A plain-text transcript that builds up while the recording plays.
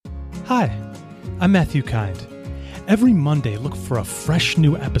Hi, I'm Matthew Kind. Every Monday, look for a fresh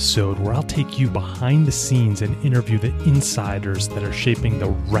new episode where I'll take you behind the scenes and interview the insiders that are shaping the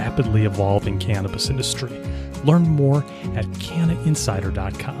rapidly evolving cannabis industry. Learn more at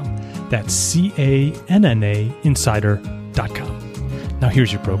cannainsider.com. That's C-A-N-N-A insider.com. Now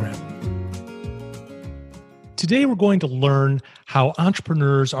here's your program. Today, we're going to learn how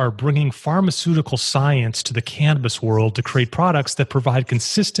entrepreneurs are bringing pharmaceutical science to the cannabis world to create products that provide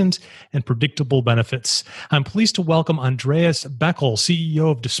consistent and predictable benefits. I'm pleased to welcome Andreas Beckel,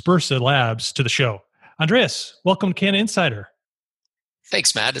 CEO of Dispersa Labs, to the show. Andreas, welcome to Canna Insider.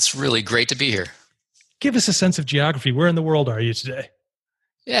 Thanks, Matt. It's really great to be here. Give us a sense of geography. Where in the world are you today?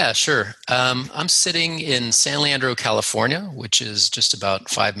 Yeah, sure. I'm sitting in San Leandro, California, which is just about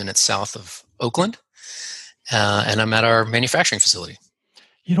 5 minutes south of Oakland. And I'm at our manufacturing facility.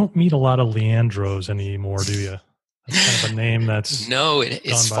 You don't meet a lot of Leandros anymore, do you? That's kind of a name that's... No,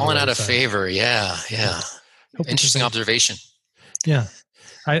 it's fallen out of favor. Yeah. Interesting observation. Yeah.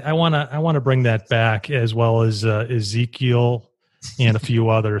 I want to bring that back, as well as Ezekiel and a few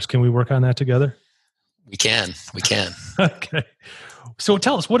others. Can we work on that together? We can. Okay. So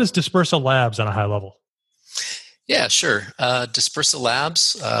tell us, what is Dispersa Labs on a high level? Yeah, sure. Dispersa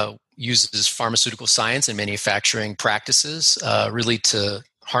Labs uses pharmaceutical science and manufacturing practices really to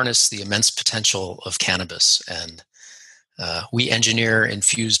harness the immense potential of cannabis. And we engineer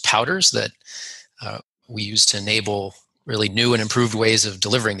infused powders that we use to enable really new and improved ways of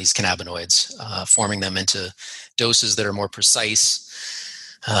delivering these cannabinoids, forming them into doses that are more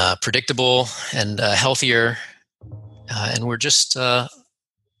precise, predictable, and healthier. And we're just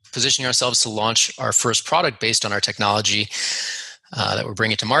positioning ourselves to launch our first product based on our technology that we're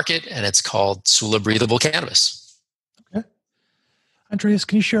bringing to market, and it's called Sula Breathable Cannabis. Okay. Andreas,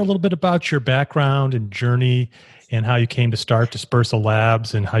 can you share a little bit about your background and journey and how you came to start Dispersa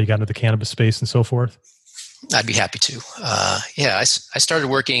Labs and how you got into the cannabis space and so forth? I'd be happy to. I started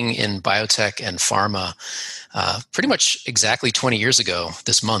working in biotech and pharma pretty much exactly 20 years ago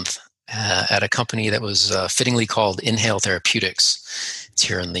this month at a company that was fittingly called Inhale Therapeutics. It's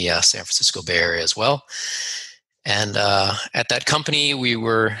here in the San Francisco Bay Area as well. And at that company,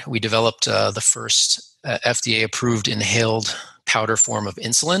 we developed the first FDA-approved inhaled powder form of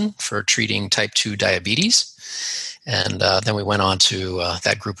insulin for treating type 2 diabetes. And then we went on to,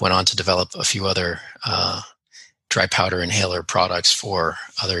 that group went on to develop a few other dry powder inhaler products for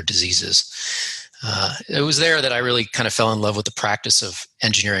other diseases. It was there that I really kind of fell in love with the practice of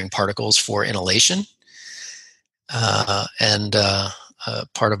engineering particles for inhalation.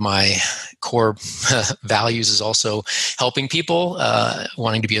 Part of my core values is also helping people,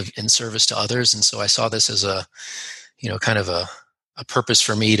 wanting to be in service to others. And so I saw this as a purpose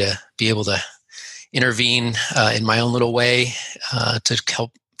for me to be able to intervene in my own little way to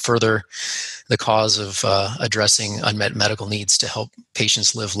help further the cause of addressing unmet medical needs to help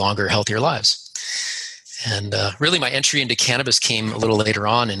patients live longer, healthier lives. And really my entry into cannabis came a little later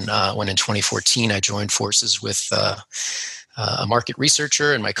on, when in 2014 I joined forces with a market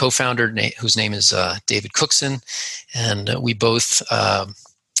researcher and my co-founder, whose name is David Cookson. And we both,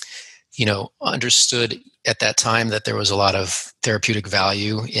 understood at that time that there was a lot of therapeutic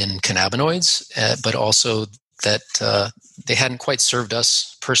value in cannabinoids, but also that they hadn't quite served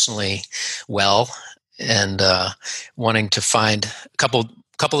us personally well. And wanting to find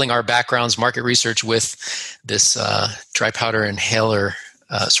coupling our backgrounds, market research, with this dry powder inhaler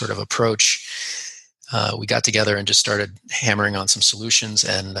sort of approach, we got together and just started hammering on some solutions.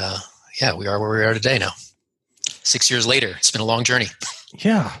 And we are where we are today now. 6 years later, it's been a long journey.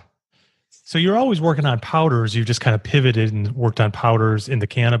 Yeah. So you're always working on powders. You've just kind of pivoted and worked on powders in the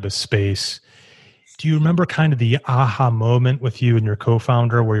cannabis space. Do you remember kind of the aha moment with you and your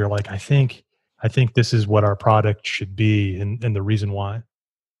co-founder where you're like, I think this is what our product should be, and the reason why?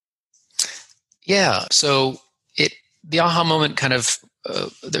 Yeah. So the aha moment kind of,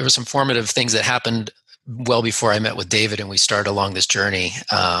 there were some formative things that happened well before I met with David and we started along this journey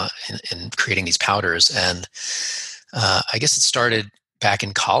in creating these powders. And I guess it started back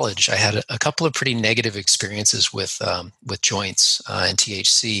in college. I had a couple of pretty negative experiences with joints and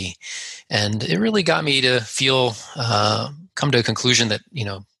THC. And it really got me to come to a conclusion that,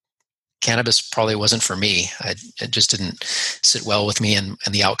 cannabis probably wasn't for me. It just didn't sit well with me, and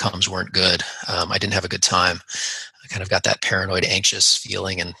the outcomes weren't good. I didn't have a good time. I kind of got that paranoid, anxious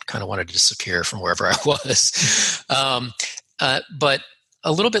feeling and kind of wanted to disappear from wherever I was. But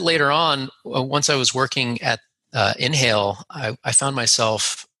a little bit later on, once I was working at Inhale, I found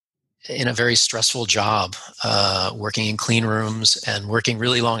myself in a very stressful job, working in clean rooms and working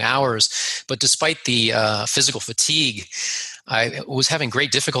really long hours. But despite the physical fatigue, I was having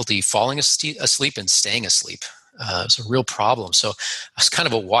great difficulty falling asleep and staying asleep. It was a real problem. So I was kind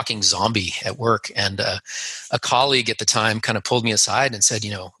of a walking zombie at work. And a colleague at the time kind of pulled me aside and said,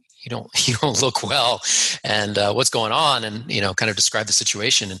 you don't look well, and what's going on? And kind of described the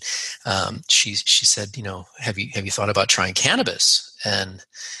situation. And she said, have you thought about trying cannabis? And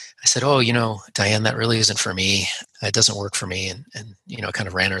I said, oh, Diane, that really isn't for me. It doesn't work for me. And kind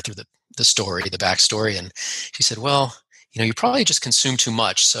of ran her through the story, the backstory. And she said, well, you probably just consume too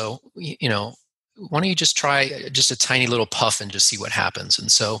much. So, why don't you just try just a tiny little puff and just see what happens?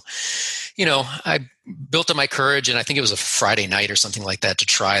 And so, I built up my courage, and I think it was a Friday night or something like that to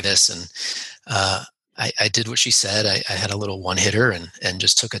try this. And I did what she said. I had a little one hitter and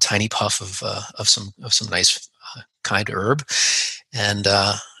just took a tiny puff of some nice kind herb. And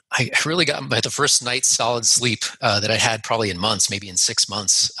I really got the first night's solid sleep that I had probably in months, maybe in 6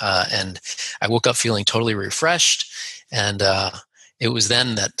 months. And I woke up feeling totally refreshed. And it was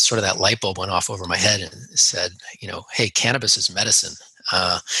then that sort of that light bulb went off over my head and said, hey, cannabis is medicine.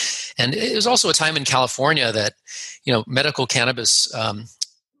 And it was also a time in California that, medical cannabis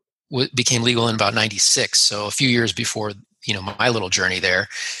became legal in about 96. So a few years before, my little journey there.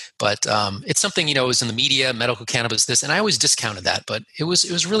 But it's something, it was in the media, medical cannabis, this, and I always discounted that. But it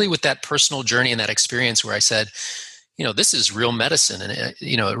was really with that personal journey and that experience where I said, this is real medicine. And,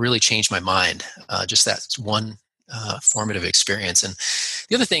 it really changed my mind, just that one formative experience. And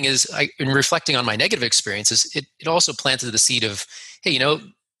the other thing is, in reflecting on my negative experiences, it also planted the seed of, hey,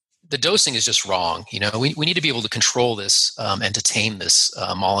 the dosing is just wrong. We need to be able to control this and to tame this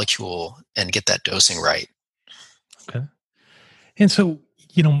molecule and get that dosing right. Okay. And so,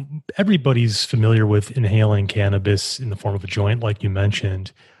 everybody's familiar with inhaling cannabis in the form of a joint, like you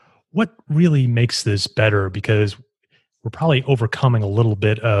mentioned. What really makes this better? Because we're probably overcoming a little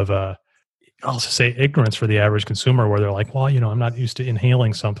bit of I'll also say ignorance for the average consumer, where they're like, well, I'm not used to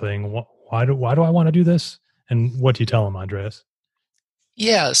inhaling something. Why do I want to do this? And what do you tell them, Andreas?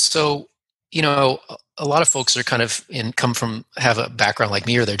 Yeah. So, a lot of folks are kind of have a background like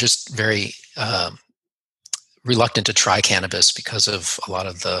me, or they're just very reluctant to try cannabis because of a lot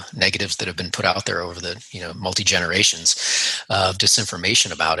of the negatives that have been put out there over the, multi-generations of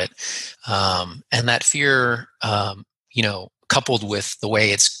disinformation about it. And that fear, coupled with the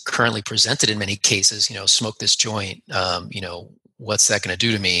way it's currently presented in many cases, smoke this joint, what's that going to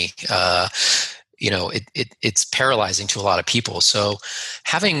do to me? It's paralyzing to a lot of people. So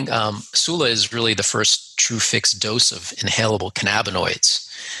having Sula is really the first true fixed dose of inhalable cannabinoids.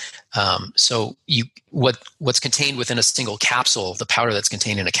 So what's contained within a single capsule, the powder that's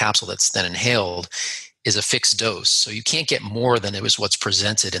contained in a capsule that's then inhaled, is a fixed dose. So you can't get more than what's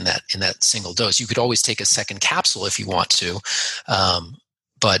presented in that single dose. You could always take a second capsule if you want to,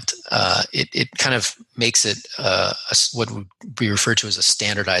 but it kind of makes it what would be referred to as a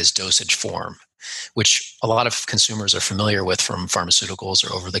standardized dosage form, which a lot of consumers are familiar with from pharmaceuticals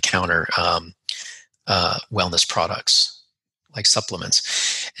or over-the-counter wellness products like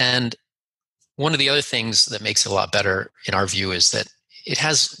supplements. And one of the other things that makes it a lot better in our view is that it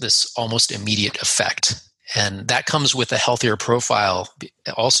has this almost immediate effect. And that comes with a healthier profile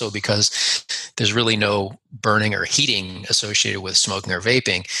also because there's really no burning or heating associated with smoking or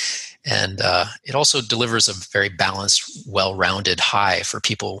vaping. And it also delivers a very balanced, well-rounded high for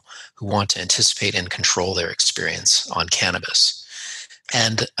people who want to anticipate and control their experience on cannabis.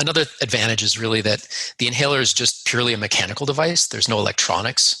 And another advantage is really that the inhaler is just purely a mechanical device. There's no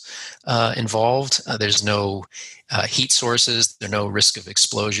electronics involved. There's no heat sources. There's no risk of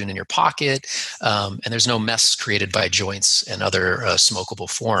explosion in your pocket. And there's no mess created by joints and other smokable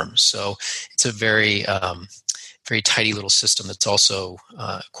forms. So it's a very tidy little system that's also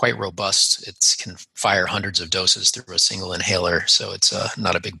quite robust. It can fire hundreds of doses through a single inhaler. So it's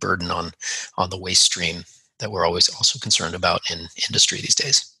not a big burden on the waste stream that we're always also concerned about in industry these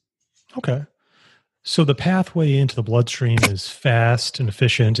days. Okay. So the pathway into the bloodstream is fast and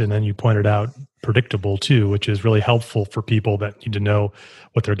efficient, and then you pointed out predictable too, which is really helpful for people that need to know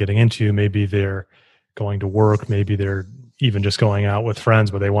what they're getting into. Maybe they're going to work, maybe they're even just going out with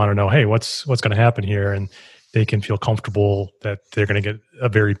friends, but they want to know, hey, what's going to happen here? And they can feel comfortable that they're going to get a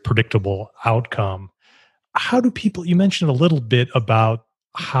very predictable outcome. How do people, you mentioned a little bit about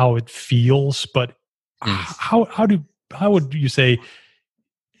how it feels, but how would you say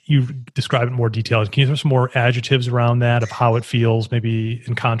you describe it in more detail? Can you throw some more adjectives around that of how it feels, maybe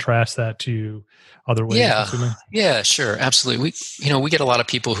in contrast that to other ways of consuming? Yeah, sure. Absolutely. We get a lot of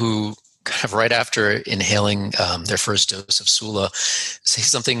people who kind of right after inhaling their first dose of Sula say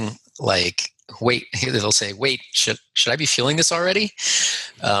something like, wait, it'll say, wait, should I be feeling this already?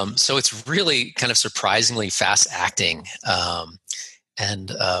 So it's really kind of surprisingly fast acting.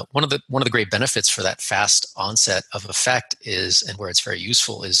 And one of the great benefits for that fast onset of effect is, and where it's very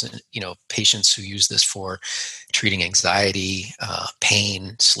useful is, patients who use this for treating anxiety,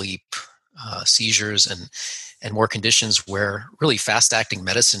 pain, sleep, seizures, and more conditions where really fast-acting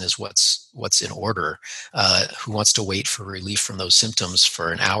medicine is what's in order. Who wants to wait for relief from those symptoms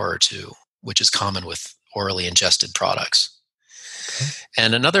for an hour or two, which is common with orally ingested products. Okay.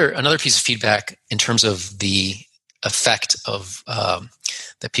 And another piece of feedback in terms of the effect of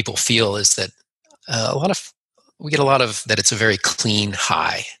that people feel is that we get a lot of that it's a very clean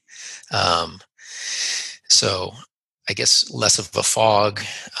high. So I guess less of a fog,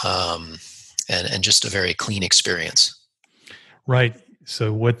 and just a very clean experience. Right.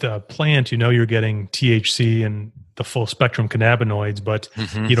 So with the plant, you're getting THC and the full spectrum cannabinoids, but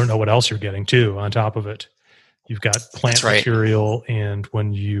you don't know what else you're getting too on top of it. You've got plant material, and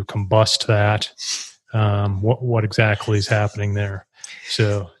when you combust that, what exactly is happening there?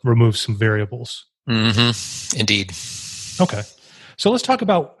 So remove some variables. Indeed. Okay. So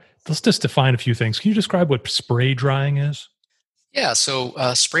let's just define a few things. Can you describe what spray drying is? Yeah, so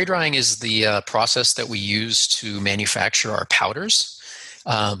spray drying is the process that we use to manufacture our powders.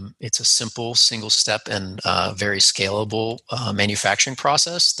 It's a simple, single-step, and very scalable manufacturing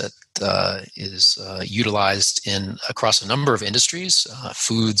process that is utilized across a number of industries: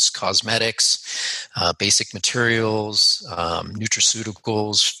 foods, cosmetics, basic materials,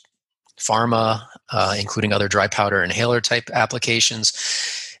 nutraceuticals, pharma, including other dry powder inhaler type applications.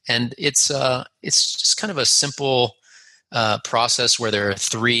 And it's just kind of a simple process where there are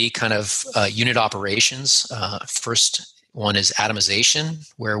three kind of unit operations. First one is atomization,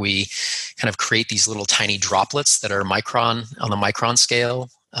 where we kind of create these little tiny droplets that are on the micron scale.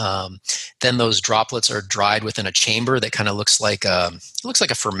 Then those droplets are dried within a chamber that kind of looks like a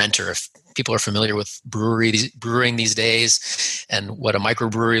fermenter. If people are familiar with brewing these days and what a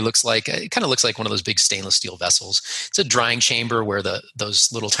microbrewery looks like, it kind of looks like one of those big stainless steel vessels. It's a drying chamber where those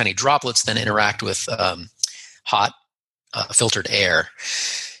little tiny droplets then interact with hot filtered air.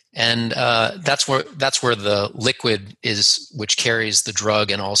 And that's where the liquid is, which carries the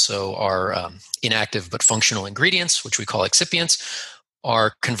drug and also our inactive but functional ingredients, which we call excipients,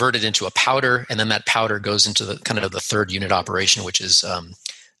 are converted into a powder, and then that powder goes into the kind of the third unit operation, which is a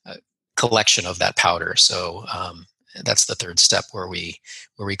collection of that powder. So that's the third step where we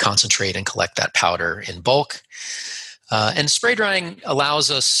concentrate and collect that powder in bulk. And spray drying allows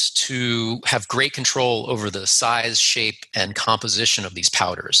us to have great control over the size, shape, and composition of these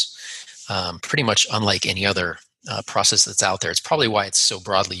powders. Pretty much unlike any other process that's out there. It's probably why it's so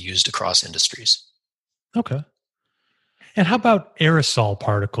broadly used across industries. Okay. And how about aerosol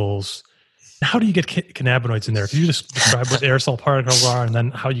particles? How do you get cannabinoids in there? Can you just describe what aerosol particles are, and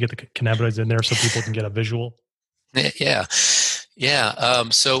then how you get the cannabinoids in there so people can get a visual? Yeah.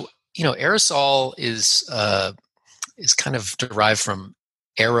 So aerosol is kind of derived from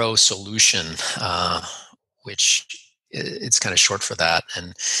aero solution, which it's kind of short for that,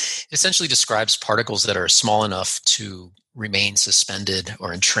 and essentially describes particles that are small enough to remain suspended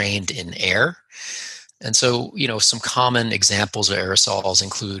or entrained in air. And so, some common examples of aerosols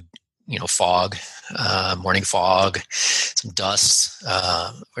include, fog, morning fog, some dust,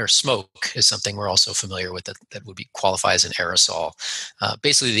 or smoke is something we're also familiar with that would qualify as an aerosol.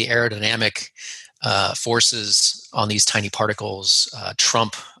 Basically, the aerodynamic forces on these tiny particles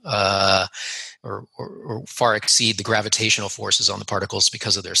trump or far exceed the gravitational forces on the particles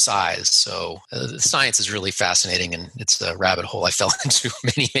because of their size. So the science is really fascinating, and it's a rabbit hole I fell into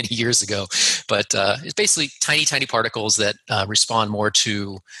many, many years ago. But it's basically tiny, tiny particles that respond more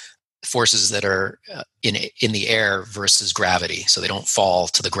to forces that are in the air versus gravity, so they don't fall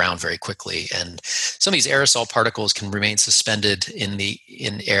to the ground very quickly. And some of these aerosol particles can remain suspended in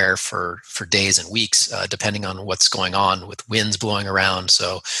air for days and weeks, depending on what's going on with winds blowing around.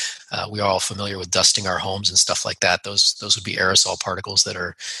 So we are all familiar with dusting our homes and stuff like that. Those would be aerosol particles that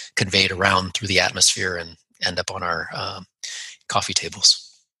are conveyed around through the atmosphere and end up on our coffee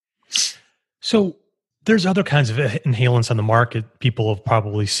tables. So there's other kinds of inhalants on the market people have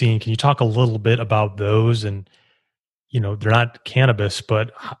probably seen. Can you talk a little bit about those? And, they're not cannabis,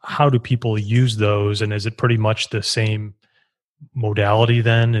 but how do people use those? And is it pretty much the same modality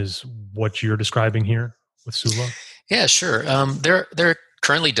then as what you're describing here with Sula? Yeah, sure. There are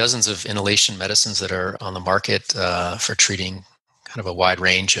currently dozens of inhalation medicines that are on the market for treating kind of a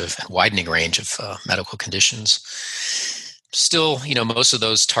widening range of medical conditions. Still, most of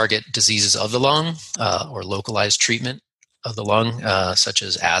those target diseases of the lung or localized treatment. of the lung, such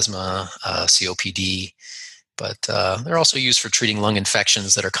as asthma, COPD, but they're also used for treating lung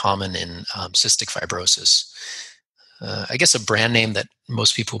infections that are common in cystic fibrosis. I guess a brand name that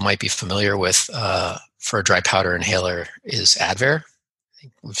most people might be familiar with for a dry powder inhaler is Advair.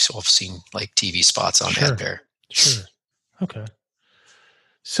 We've all seen like TV spots on Advair. Sure. Okay.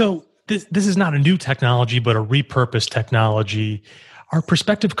 So this is not a new technology, but a repurposed technology. Are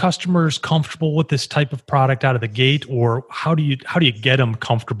prospective customers comfortable with this type of product out of the gate, or how do you get them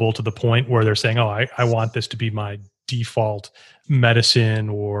comfortable to the point where they're saying, "Oh, I want this to be my default medicine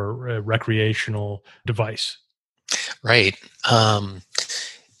or recreational device"? Right.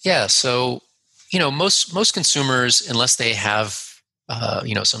 Yeah. So, most consumers, unless they have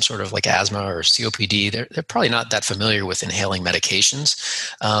some sort of like asthma or COPD, they're probably not that familiar with inhaling medications,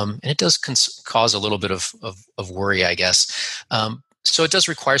 and it does cause a little bit of worry, I guess. So it does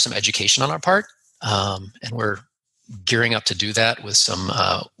require some education on our part, and we're gearing up to do that with some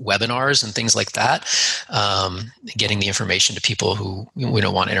webinars and things like that, getting the information to people who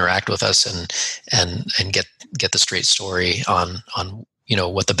want to interact with us and get the straight story on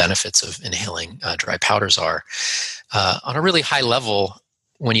what the benefits of inhaling dry powders are. On a really high level,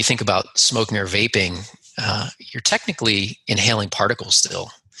 when you think about smoking or vaping, you're technically inhaling particles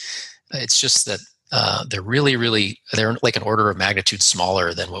still. It's just that they're like an order of magnitude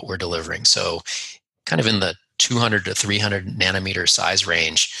smaller than what we're delivering. So kind of in the 200 to 300 nanometer size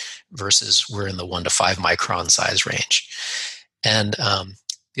range versus we're in the 1 to 5 micron size range. And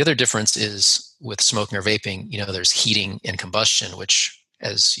the other difference is with smoking or vaping, there's heating and combustion, which,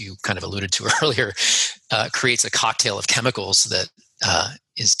 as you kind of alluded to earlier, creates a cocktail of chemicals that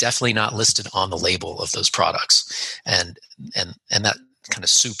is definitely not listed on the label of those products. And that kind of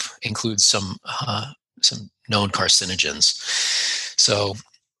soup includes some known carcinogens. So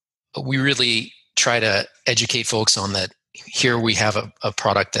we really try to educate folks on that. Here we have a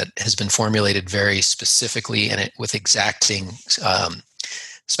product that has been formulated very specifically and with exacting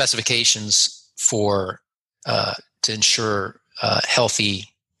specifications for to ensure healthy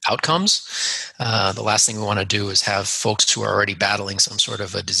outcomes. The last thing we want to do is have folks who are already battling some sort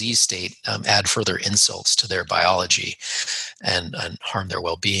of a disease state add further insults to their biology and harm their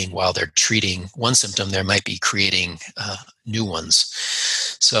well-being. While they're treating one symptom, they might be creating new ones.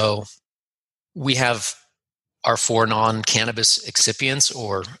 So we have our 4 non-cannabis excipients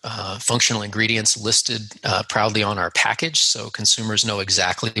or functional ingredients listed proudly on our package, so consumers know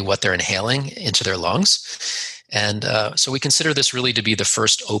exactly what they're inhaling into their lungs. And so we consider this really to be the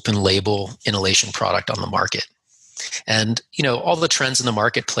first open label inhalation product on the market. And, all the trends in the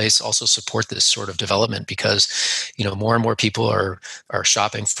marketplace also support this sort of development because, more and more people are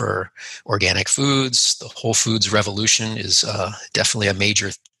shopping for organic foods. The Whole Foods revolution is definitely a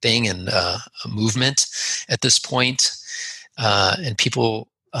major thing and a movement at this point. And people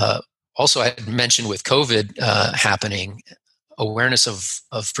also, I had mentioned with COVID happening, awareness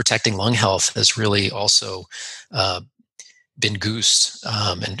of protecting lung health has really also been goosed,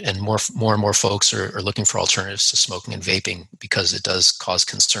 and more and more folks are looking for alternatives to smoking and vaping because it does cause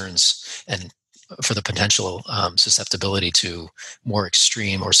concerns and for the potential susceptibility to more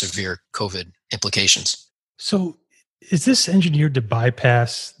extreme or severe COVID implications. So is this engineered to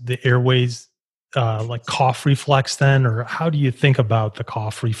bypass the airways, like cough reflex then, or how do you think about the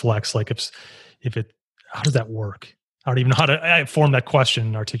cough reflex? Like how does that work? I don't even know how to form that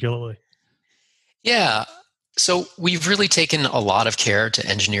question articulately. Yeah. So we've really taken a lot of care to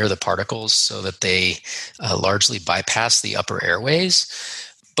engineer the particles so that they largely bypass the upper airways.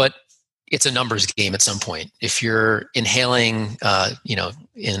 But it's a numbers game at some point. If you're inhaling,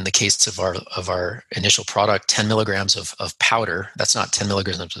 in the case of our initial product, 10 milligrams of powder, that's not 10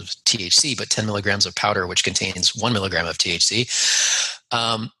 milligrams of THC, but 10 milligrams of powder, which contains 1 milligram of THC,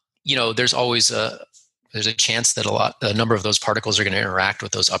 there's always there's a chance that a number of those particles are going to interact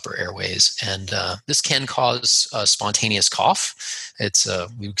with those upper airways, and this can cause a spontaneous cough.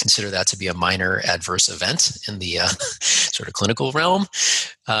 We would consider that to be a minor adverse event in the sort of clinical realm.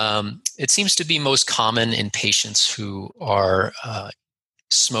 It seems to be most common in patients who are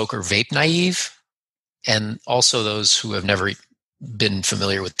smoke or vape naive, and also those who have never been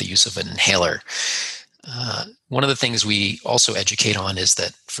familiar with the use of an inhaler. One of the things we also educate on is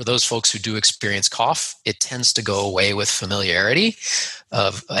that for those folks who do experience cough, it tends to go away with familiarity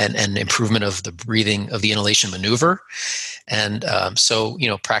and improvement of the breathing, of the inhalation maneuver. And so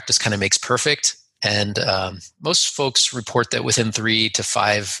practice kind of makes perfect. And most folks report that within 3 to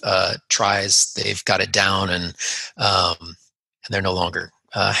 5 tries, they've got it down, and they're no longer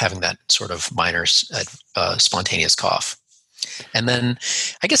having that sort of minor spontaneous cough. And then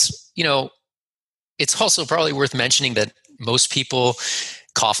I guess, it's also probably worth mentioning that most people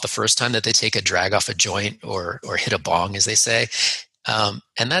cough the first time that they take a drag off a joint or hit a bong, as they say.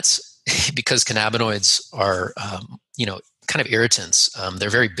 And that's because cannabinoids are, kind of irritants. They're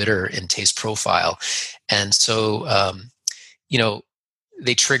very bitter in taste profile. And so,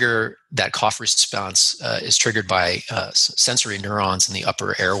 they trigger that cough response is triggered by sensory neurons in the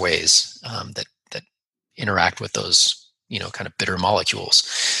upper airways that interact with those, kind of bitter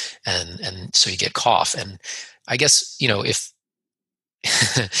molecules. And so you get cough. And I guess, if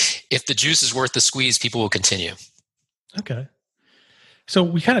if the juice is worth the squeeze, people will continue. Okay. So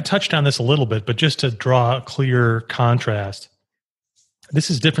we kind of touched on this a little bit, but just to draw a clear contrast, this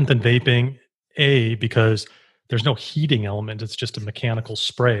is different than vaping, because there's no heating element. It's just a mechanical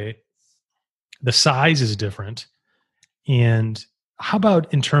spray. The size is different. And how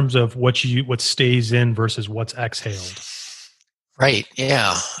about in terms of what stays in versus what's exhaled? Right.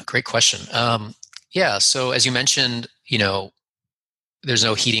 Yeah. Great question. So as you mentioned, there's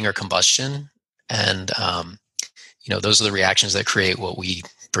no heating or combustion. And, those are the reactions that create what we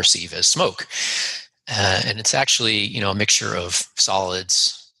perceive as smoke. And it's actually, a mixture of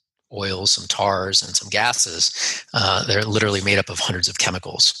solids, oils, some tars, and some gases. They're literally made up of hundreds of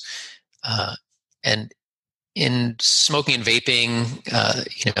chemicals. And in smoking and vaping,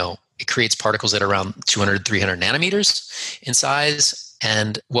 it creates particles that are around 200, 300 nanometers in size.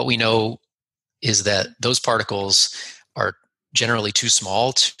 And what we know is that those particles are generally too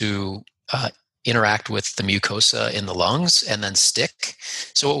small to interact with the mucosa in the lungs and then stick.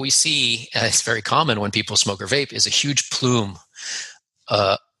 So what we see, and it's very common when people smoke or vape, is a huge plume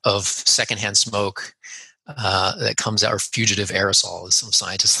of secondhand smoke that comes out, or fugitive aerosol, as some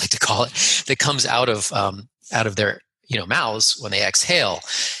scientists like to call it, that comes out of their mouths when they exhale.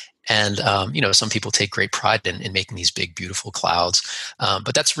 And some people take great pride in making these big, beautiful clouds,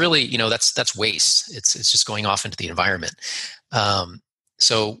 but that's really that's waste. It's just going off into the environment.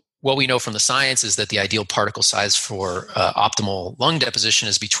 So what we know from the science is that the ideal particle size for optimal lung deposition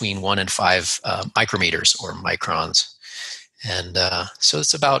is between 1 and 5 micrometers or microns. And so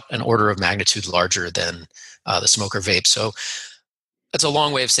it's about an order of magnitude larger than the smoke or vape. So that's a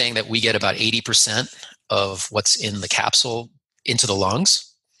long way of saying that we get about 80% of what's in the capsule into the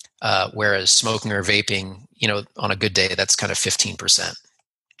lungs, whereas smoking or vaping, on a good day, that's kind of 15%.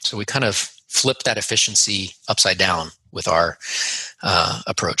 So we kind of flip that efficiency upside down with our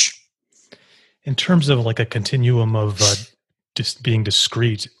approach. In terms of like a continuum of just being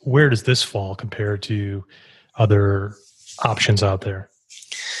discrete, where does this fall compared to other options out there?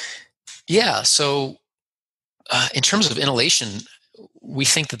 Yeah. So in terms of inhalation, we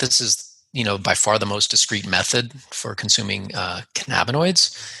think that this is, by far the most discrete method for consuming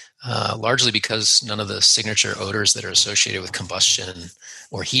cannabinoids, largely because none of the signature odors that are associated with combustion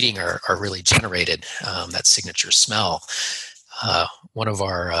or heating are really generated, that signature smell. One of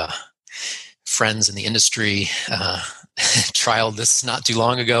our friends in the industry trialed this not too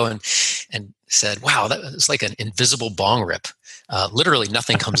long ago and said, wow, that was like an invisible bong rip. Literally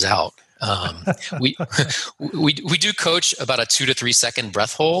nothing comes out. We do coach about a 2 to 3 second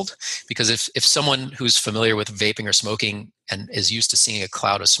breath hold, because if someone who's familiar with vaping or smoking and is used to seeing a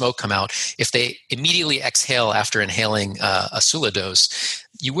cloud of smoke come out, if they immediately exhale after inhaling a Sula dose,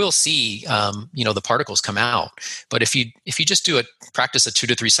 you will see the particles come out. But if you just practice a 2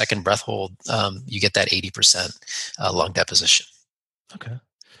 to 3 second breath hold, you get that 80% lung deposition. Okay.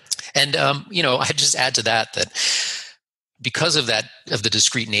 And I'd just add to that because of the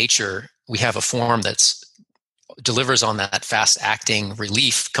discrete nature, we have a form that's delivers on that fast acting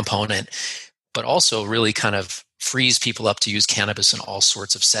relief component, but also really kind of frees people up to use cannabis in all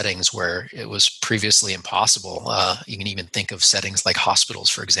sorts of settings where it was previously impossible. You can even think of settings like hospitals,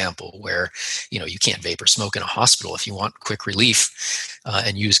 for example, where you can't vape or smoke in a hospital. If you want quick relief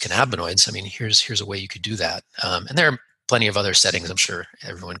and use cannabinoids, I mean, here's a way you could do that. And there are plenty of other settings. I'm sure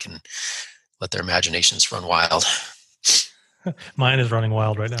everyone can let their imaginations run wild. Mine is running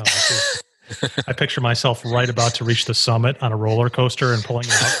wild right now. I picture myself right about to reach the summit on a roller coaster and pulling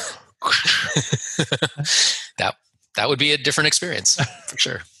it out. That would be a different experience for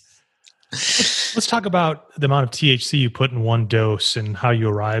sure. Let's talk about the amount of THC you put in one dose and how you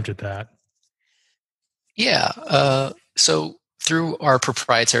arrived at that. Yeah. So through our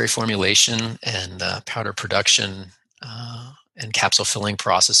proprietary formulation and powder production and capsule filling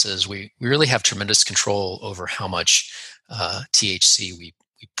processes, we really have tremendous control over how much THC we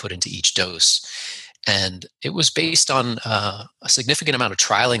put into each dose. And it was based on a significant amount of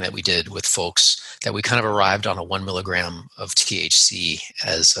trialing that we did with folks that we kind of arrived on a 1 milligram of THC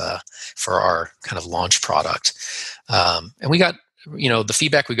as for our kind of launch product. And we got, the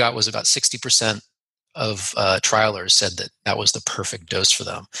feedback we got was about 60% trialers said that that was the perfect dose for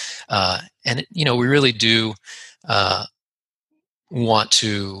them. We really do want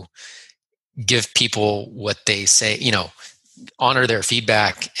to give people what they say, honor their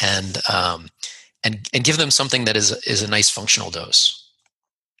feedback, and give them something that is a nice functional dose.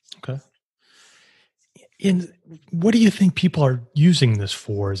 Okay. And what do you think people are using this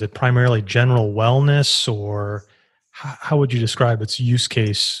for? Is it primarily general wellness, or how would you describe its use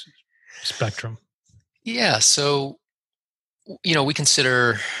case spectrum? Yeah. So, we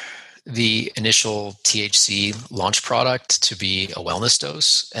consider the initial THC launch product to be a wellness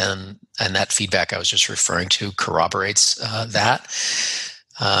dose, and that feedback I was just referring to corroborates that.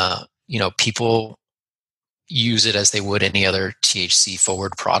 People use it as they would any other THC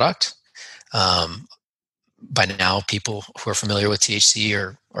forward product. By now, people who are familiar with THC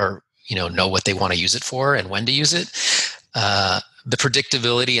or know what they want to use it for and when to use it. The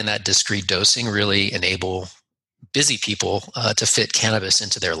predictability and that discrete dosing really enable busy people to fit cannabis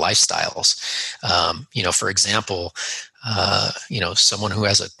into their lifestyles. For example, someone who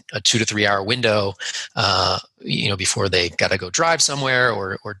has a 2 to 3 hour window, before they got to go drive somewhere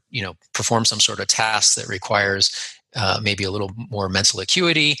or perform some sort of task that requires maybe a little more mental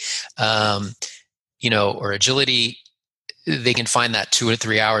acuity, or agility, they can find that 2 or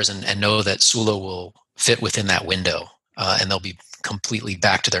 3 hours and know that Sula will fit within that window, and they'll be completely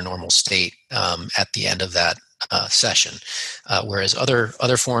back to their normal state at the end of that session. Whereas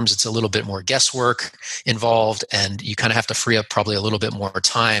other forms, it's a little bit more guesswork involved, and you kind of have to free up probably a little bit more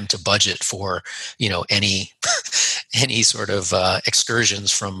time to budget for any any sort of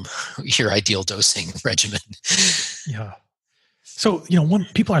excursions from your ideal dosing regimen. Yeah. So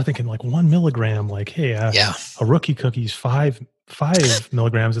people are thinking like 1 milligram, like, hey, a rookie cookie's 5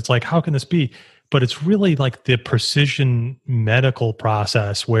 milligrams. It's like, how can this be? But it's really like the precision medical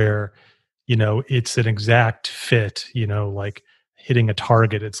process where it's an exact fit, like hitting a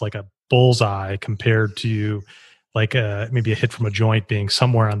target. It's like a bullseye compared to like maybe a hit from a joint being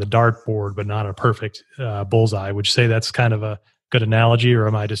somewhere on the dartboard, but not a perfect bullseye. Would you say that's kind of a good analogy, or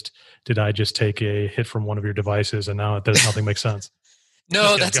did I just take a hit from one of your devices and now nothing makes sense?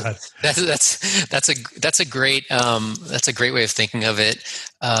 No, that's a great way of thinking of it.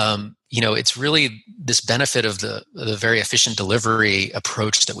 It's really this benefit of the very efficient delivery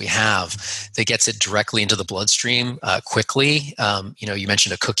approach that we have that gets it directly into the bloodstream quickly. You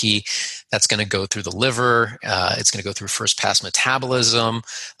mentioned a cookie that's going to go through the liver. It's going to go through first pass metabolism,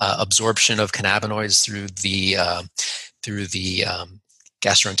 absorption of cannabinoids through the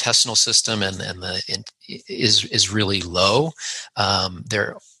gastrointestinal system, and is really low.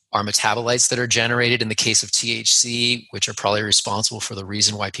 There are metabolites that are generated in the case of THC, which are probably responsible for the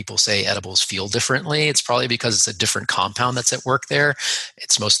reason why people say edibles feel differently. It's probably because it's a different compound that's at work there.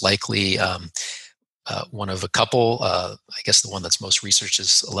 It's most likely one of a couple. I guess the one that's most researched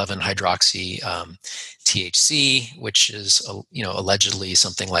is 11-hydroxy THC, which is allegedly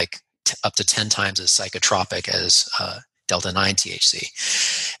something like up to 10 times as psychotropic as delta-9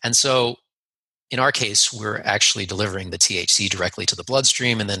 THC. And so in our case, we're actually delivering the THC directly to the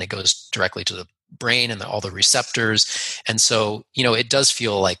bloodstream, and then it goes directly to the brain and all the receptors. And so, it does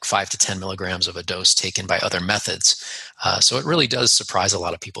feel like 5 to 10 milligrams of a dose taken by other methods. So it really does surprise a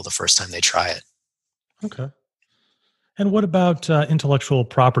lot of people the first time they try it. Okay. And what about intellectual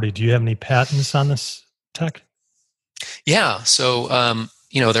property? Do you have any patents on this tech? Yeah. So,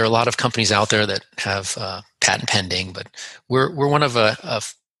 there are a lot of companies out there that have patent pending, but we're one of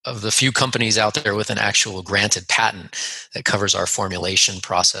the few companies out there with an actual granted patent that covers our formulation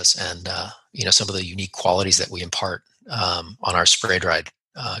process and some of the unique qualities that we impart on our spray dried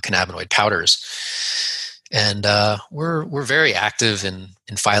cannabinoid powders. And we're very active in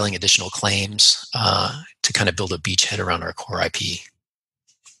filing additional claims to kind of build a beachhead around our core IP.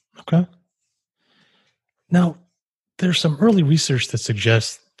 Okay. Now, there's some early research that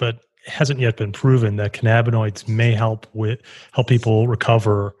suggests, but hasn't yet been proven, that cannabinoids may help people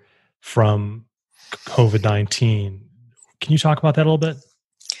recover from COVID-19. Can you talk about that a little bit?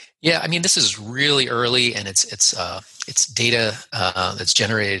 Yeah, I mean, this is really early, and it's data that's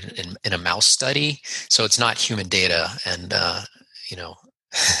generated in a mouse study, so it's not human data. And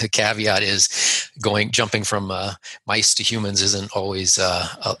the caveat is jumping from mice to humans isn't always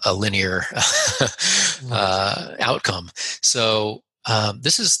a linear outcome. So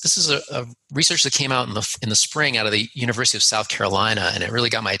this is a research that came out in the spring out of the University of South Carolina, and it really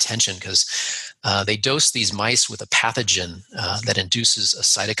got my attention because they dosed these mice with a pathogen that induces a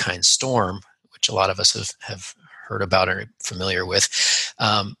cytokine storm, which a lot of us have heard about or are familiar with,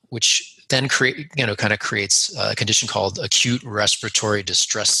 which then creates a condition called acute respiratory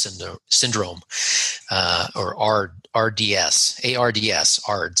distress syndrome, or ARDS.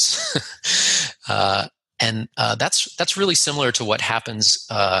 And that's really similar to what happens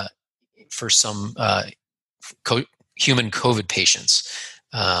for some human COVID patients.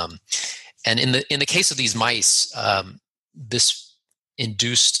 And in the case of these mice, this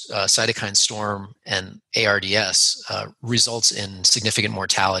induced cytokine storm and ARDS results in significant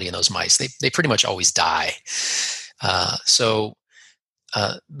mortality in those mice. They pretty much always die. So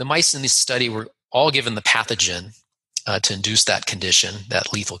the mice in this study were all given the pathogen to induce that condition,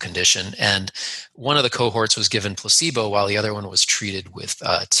 that lethal condition. And one of the cohorts was given placebo while the other one was treated with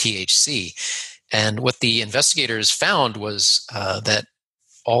THC. And what the investigators found was that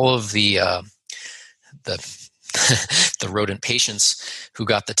all of the the rodent patients who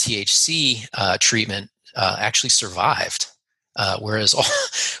got the THC treatment actually survived, whereas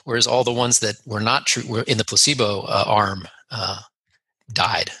all the ones that were not were in the placebo arm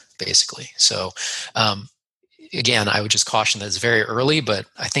died, basically. So again, I would just caution that it's very early, but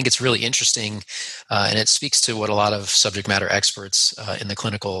I think it's really interesting, and it speaks to what a lot of subject matter experts in the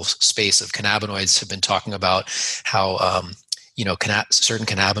clinical space of cannabinoids have been talking about, how certain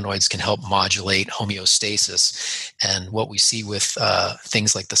cannabinoids can help modulate homeostasis. And what we see with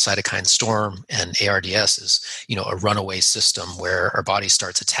things like the cytokine storm and ARDS is, a runaway system where our body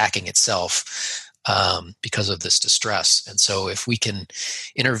starts attacking itself because of this distress. And so if we can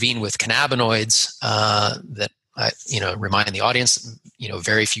intervene with cannabinoids that remind the audience,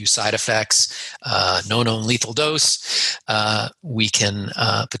 very few side effects, no known lethal dose, we can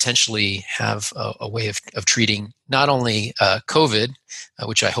potentially have a way of treating not only COVID,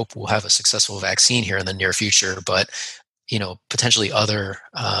 which I hope will have a successful vaccine here in the near future, but potentially other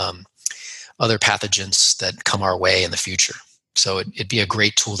pathogens that come our way in the future. So it'd be a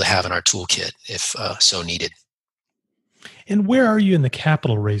great tool to have in our toolkit if so needed. And where are you in the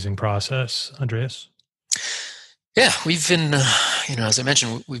capital raising process, Andreas? Yeah, we've been, as I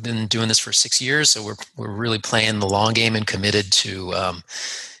mentioned, we've been doing this for 6 years, so we're really playing the long game and committed to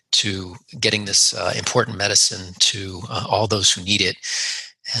getting this important medicine to all those who need it.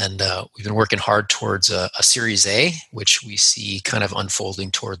 And we've been working hard towards a Series A, which we see kind of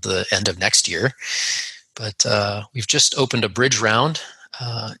unfolding toward the end of next year. But we've just opened a bridge round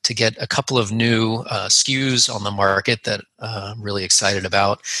to get a couple of new SKUs on the market that I'm really excited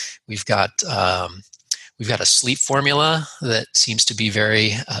about. We've got a sleep formula that seems to be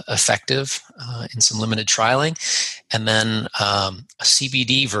very effective in some limited trialing, and then a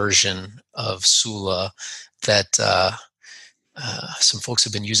CBD version of Sula that some folks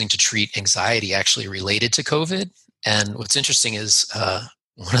have been using to treat anxiety actually related to COVID. And what's interesting is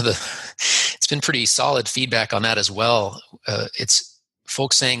it's been pretty solid feedback on that as well. It's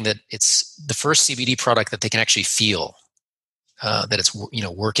folks saying that it's the first CBD product that they can actually feel. That it's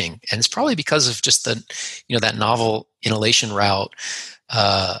working, and it's probably because of just that novel inhalation route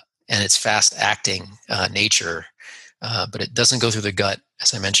and its fast acting nature, but it doesn't go through the gut,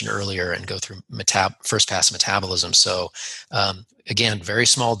 as I mentioned earlier, and go through first pass metabolism. So again, very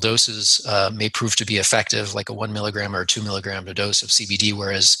small doses may prove to be effective, like a 1 milligram or 2 milligram dose of CBD,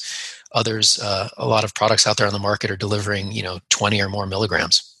 whereas others, a lot of products out there on the market are delivering 20 or more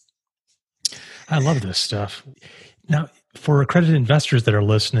milligrams. I love this stuff. Now, for accredited investors that are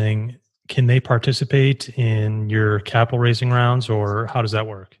listening, can they participate in your capital raising rounds, or how does that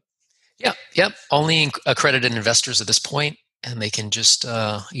work? Yep. Only accredited investors at this point, and they can just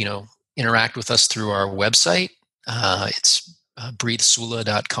interact with us through our website. It's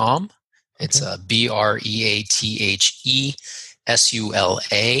breathesula.com. It's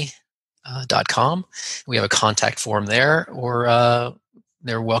BREATHESULA.com. We have a contact form there, or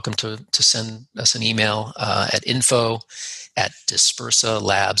they're welcome to send us an email at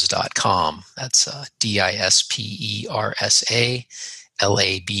info@dispersalabs.com. That's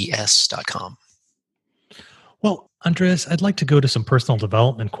DISPERSALABS.com. Well, Andreas, I'd like to go to some personal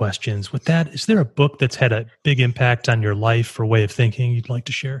development questions. With that, is there a book that's had a big impact on your life or way of thinking you'd like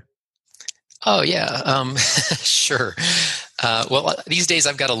to share? Oh, yeah. Sure. Well, these days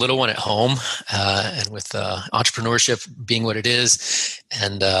I've got a little one at home, and with entrepreneurship being what it is,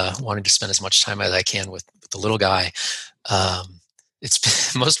 and wanting to spend as much time as I can with the little guy,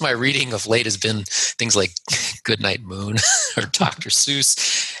 it's most of my reading of late has been things like Goodnight Moon or Dr.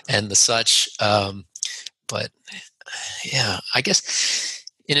 Seuss and the such. But yeah, I guess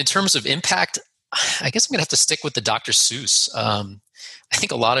in terms of impact, I guess I'm going to have to stick with the Dr. Seuss. I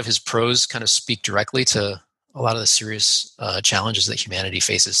think a lot of his prose kind of speak directly to a lot of the serious challenges that humanity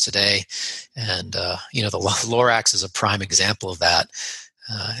faces today. And, the Lorax is a prime example of that.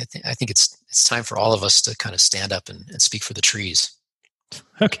 I think it's time for all of us to kind of stand up and speak for the trees.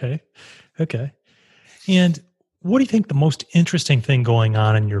 Okay. Okay. And what do you think the most interesting thing going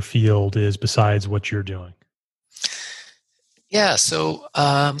on in your field is besides what you're doing? Yeah, so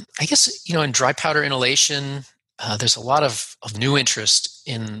I guess in dry powder inhalation, there's a lot of new interest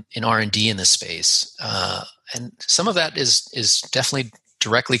in R&D in this space, and some of that is definitely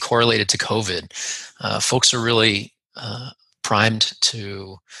directly correlated to COVID. Folks are really primed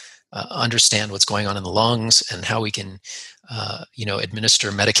to understand what's going on in the lungs and how we can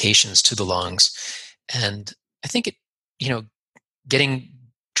administer medications to the lungs. And I think getting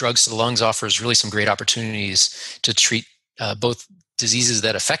drugs to the lungs offers really some great opportunities to treat both diseases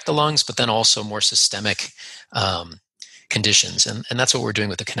that affect the lungs, but then also more systemic conditions. And that's what we're doing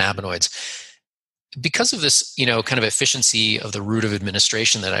with the cannabinoids. Because of this, kind of efficiency of the route of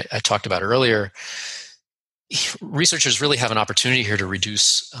administration that I talked about earlier, researchers really have an opportunity here to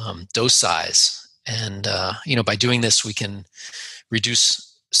reduce dose size. And, by doing this, we can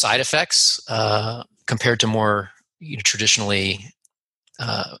reduce side effects compared to more traditionally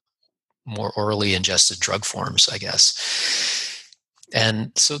more orally ingested drug forms, I guess.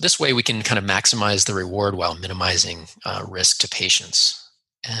 And so this way we can kind of maximize the reward while minimizing risk to patients.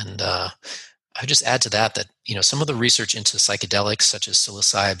 And I would just add to that some of the research into psychedelics such as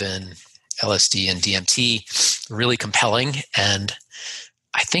psilocybin, LSD, and DMT are really compelling. And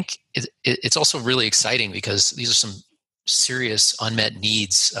I think it's also really exciting because these are some serious unmet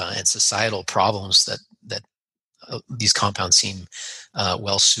needs and societal problems that these compounds seem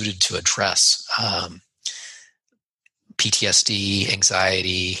well suited to address. PTSD,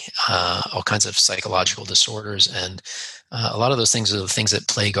 anxiety, all kinds of psychological disorders, and a lot of those things are the things that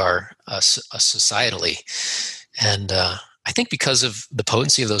plague us societally. And I think because of the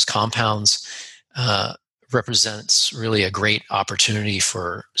potency of those compounds, represents really a great opportunity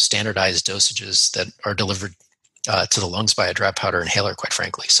for standardized dosages that are delivered to the lungs by a dry powder inhaler, quite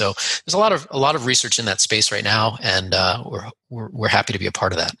frankly. So there's a lot of research in that space right now, and we're happy to be a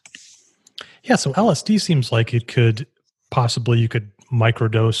part of that. Yeah. So LSD seems like you could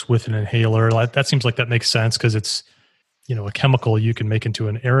microdose with an inhaler. That seems like that makes sense because it's a chemical you can make into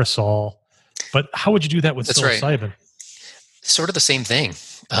an aerosol. But how would you do that with psilocybin? Right. Sort of the same thing.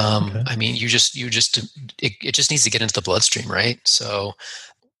 Okay. I mean, it just needs to get into the bloodstream, right? So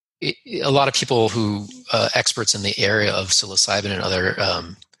a lot of people who experts in the area of psilocybin and other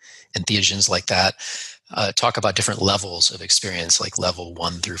entheogens like that talk about different levels of experience, like level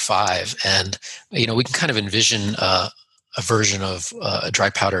 1 through 5, and we can kind of envision a version of a dry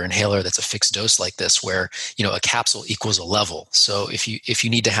powder inhaler that's a fixed dose like this, where a capsule equals a level. So if you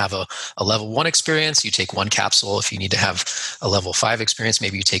need to have a level 1 experience, you take 1 capsule. If you need to have a level 5 experience,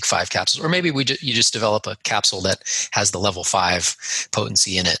 maybe you take 5 capsules, or maybe you just develop a capsule that has the level 5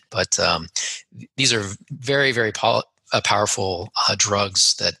 potency in it. But these are very, very powerful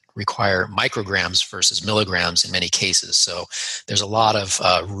drugs that require micrograms versus milligrams in many cases. So there's a lot of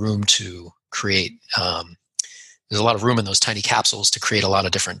room to create. There's a lot of room in those tiny capsules to create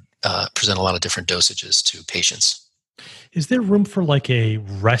present a lot of different dosages to patients. Is there room for like a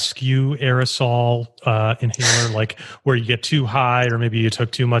rescue aerosol inhaler, like where you get too high, or maybe you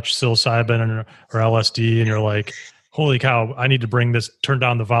took too much psilocybin or LSD and you're like, holy cow, I need to turn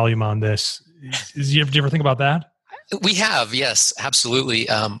down the volume on this. Do you ever think about that? We have, yes, absolutely.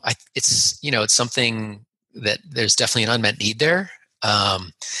 It's something that there's definitely an unmet need there.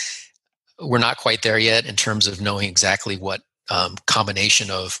 We're not quite there yet in terms of knowing exactly what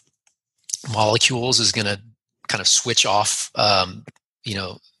combination of molecules is going to kind of switch off,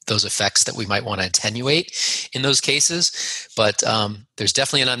 those effects that we might want to attenuate in those cases. But there's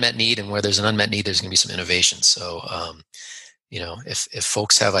definitely an unmet need, and where there's an unmet need, there's going to be some innovation. So, if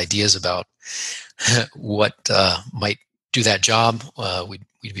folks have ideas about what might do that job,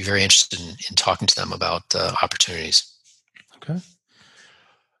 we'd be very interested in talking to them about opportunities. Okay.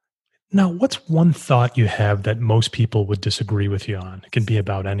 Now, what's one thought you have that most people would disagree with you on? It can be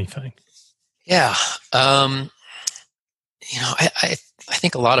about anything. Yeah. I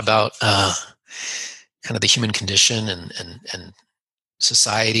think a lot about kind of the human condition and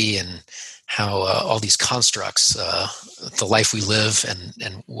society, and how all these constructs, the life we live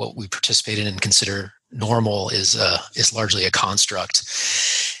and what we participate in and consider normal is largely a construct.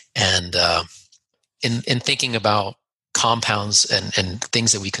 And in thinking about compounds and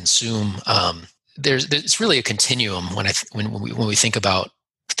things that we consume, there's really a continuum when we think about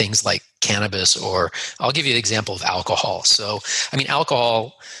things like cannabis, or I'll give you an example of alcohol. So, I mean,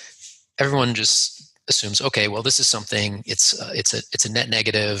 alcohol, everyone just assumes, okay, well, this is something. It's a net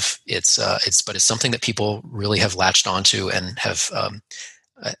negative. But it's something that people really have latched onto and have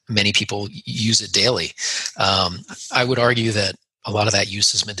many people use it daily. I would argue that a lot of that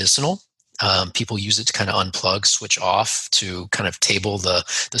use is medicinal. People use it to kind of unplug, switch off, to kind of table the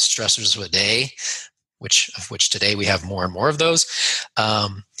stressors of a day, of which today we have more and more of those.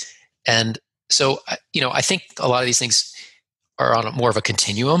 And so, I think a lot of these things are on more of a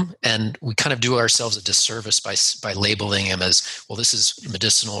continuum, and we kind of do ourselves a disservice by labeling them as, well, this is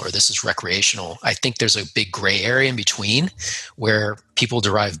medicinal or this is recreational. I think there's a big gray area in between where people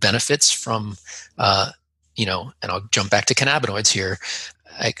derive benefits from, and I'll jump back to cannabinoids here.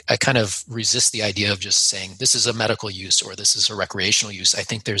 I kind of resist the idea of just saying this is a medical use or this is a recreational use. I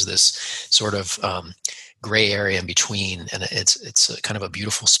think there's this sort of gray area in between, and it's a kind of a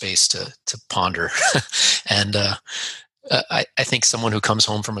beautiful space to ponder. And I think someone who comes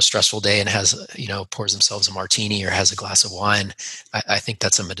home from a stressful day and has, pours themselves a martini or has a glass of wine, I think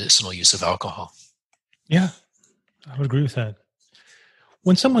that's a medicinal use of alcohol. Yeah, I would agree with that.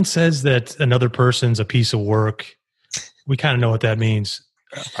 When someone says that another person's a piece of work, we kind of know what that means.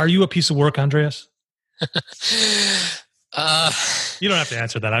 Are you a piece of work, Andreas? You don't have to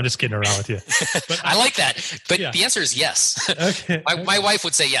answer that. I'm just kidding around with you. But I like that. But the answer is yes. Okay. My wife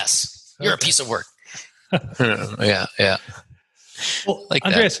would say yes. You're a piece of work. Yeah. Well, like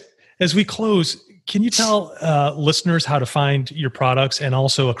Andreas, as we close, can you tell listeners how to find your products, and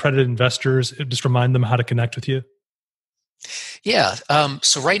also accredited investors, just remind them how to connect with you? Yeah.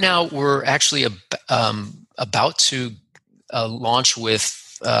 So right now we're actually about to launch with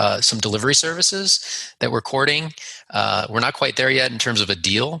some delivery services that we're courting. We're not quite there yet in terms of a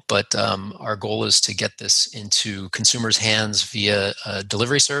deal, but our goal is to get this into consumers' hands via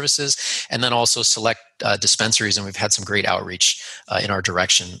delivery services, and then also select dispensaries. And we've had some great outreach in our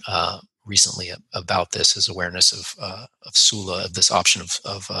direction recently about this, as awareness of Sula, of this option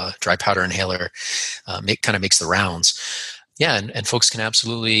of dry powder inhaler, kind of makes the rounds. Yeah, and folks can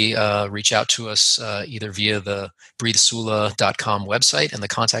absolutely reach out to us either via the breathesula.com website and the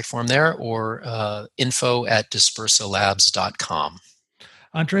contact form there, or info@dispersalabs.com.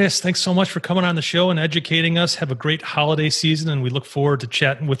 Andreas, thanks so much for coming on the show and educating us. Have a great holiday season, and we look forward to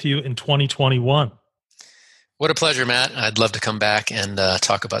chatting with you in 2021. What a pleasure, Matt. I'd love to come back and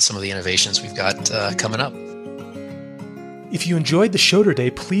talk about some of the innovations we've got coming up. If you enjoyed the show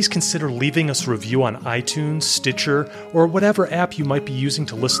today, please consider leaving us a review on iTunes, Stitcher, or whatever app you might be using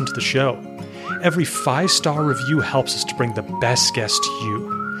to listen to the show. Every 5-star review helps us to bring the best guests to you.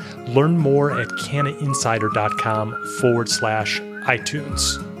 Learn more at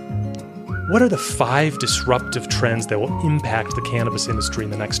cannainsider.com/iTunes. What are the 5 disruptive trends that will impact the cannabis industry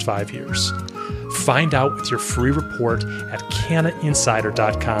in the next 5 years? Find out with your free report at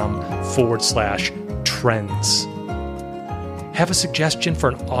cannainsider.com/trends. Have a suggestion for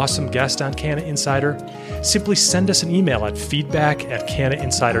an awesome guest on Canna Insider? Simply send us an email at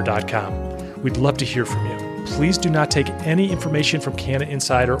feedback@cannainsider.com. We'd love to hear from you. Please do not take any information from Canna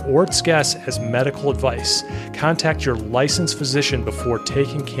Insider or its guests as medical advice. Contact your licensed physician before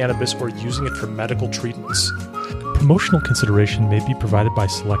taking cannabis or using it for medical treatments. Promotional consideration may be provided by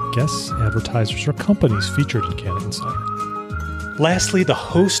select guests, advertisers, or companies featured in Canna Insider. Lastly, the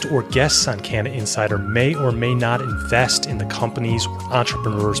host or guests on Canna Insider may or may not invest in the companies or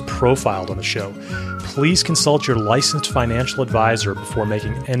entrepreneurs profiled on the show. Please consult your licensed financial advisor before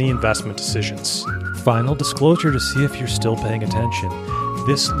making any investment decisions. Final disclosure to see if you're still paying attention.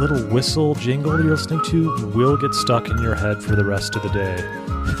 This little whistle jingle you're listening to will get stuck in your head for the rest of the day.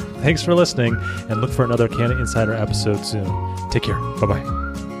 Thanks for listening, and look for another Canna Insider episode soon. Take care. Bye-bye.